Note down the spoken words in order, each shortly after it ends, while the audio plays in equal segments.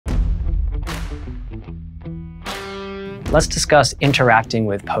let's discuss interacting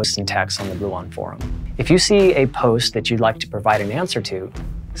with posts and texts on the Bluon forum. If you see a post that you'd like to provide an answer to,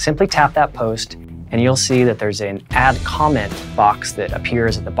 simply tap that post and you'll see that there's an add comment box that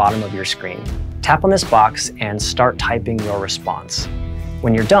appears at the bottom of your screen. Tap on this box and start typing your response.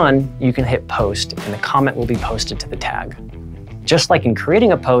 When you're done, you can hit post and the comment will be posted to the tag. Just like in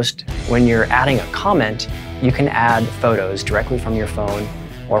creating a post, when you're adding a comment, you can add photos directly from your phone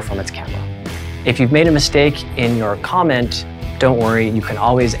or from its camera. If you've made a mistake in your comment, don't worry, you can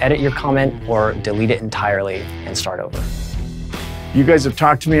always edit your comment or delete it entirely and start over. You guys have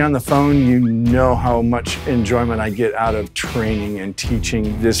talked to me on the phone. You know how much enjoyment I get out of training and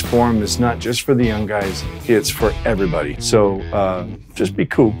teaching. This forum is not just for the young guys, it's for everybody. So just be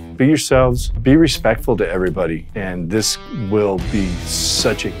cool, be yourselves, be respectful to everybody, and this will be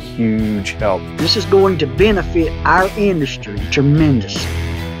such a huge help. This is going to benefit our industry tremendously.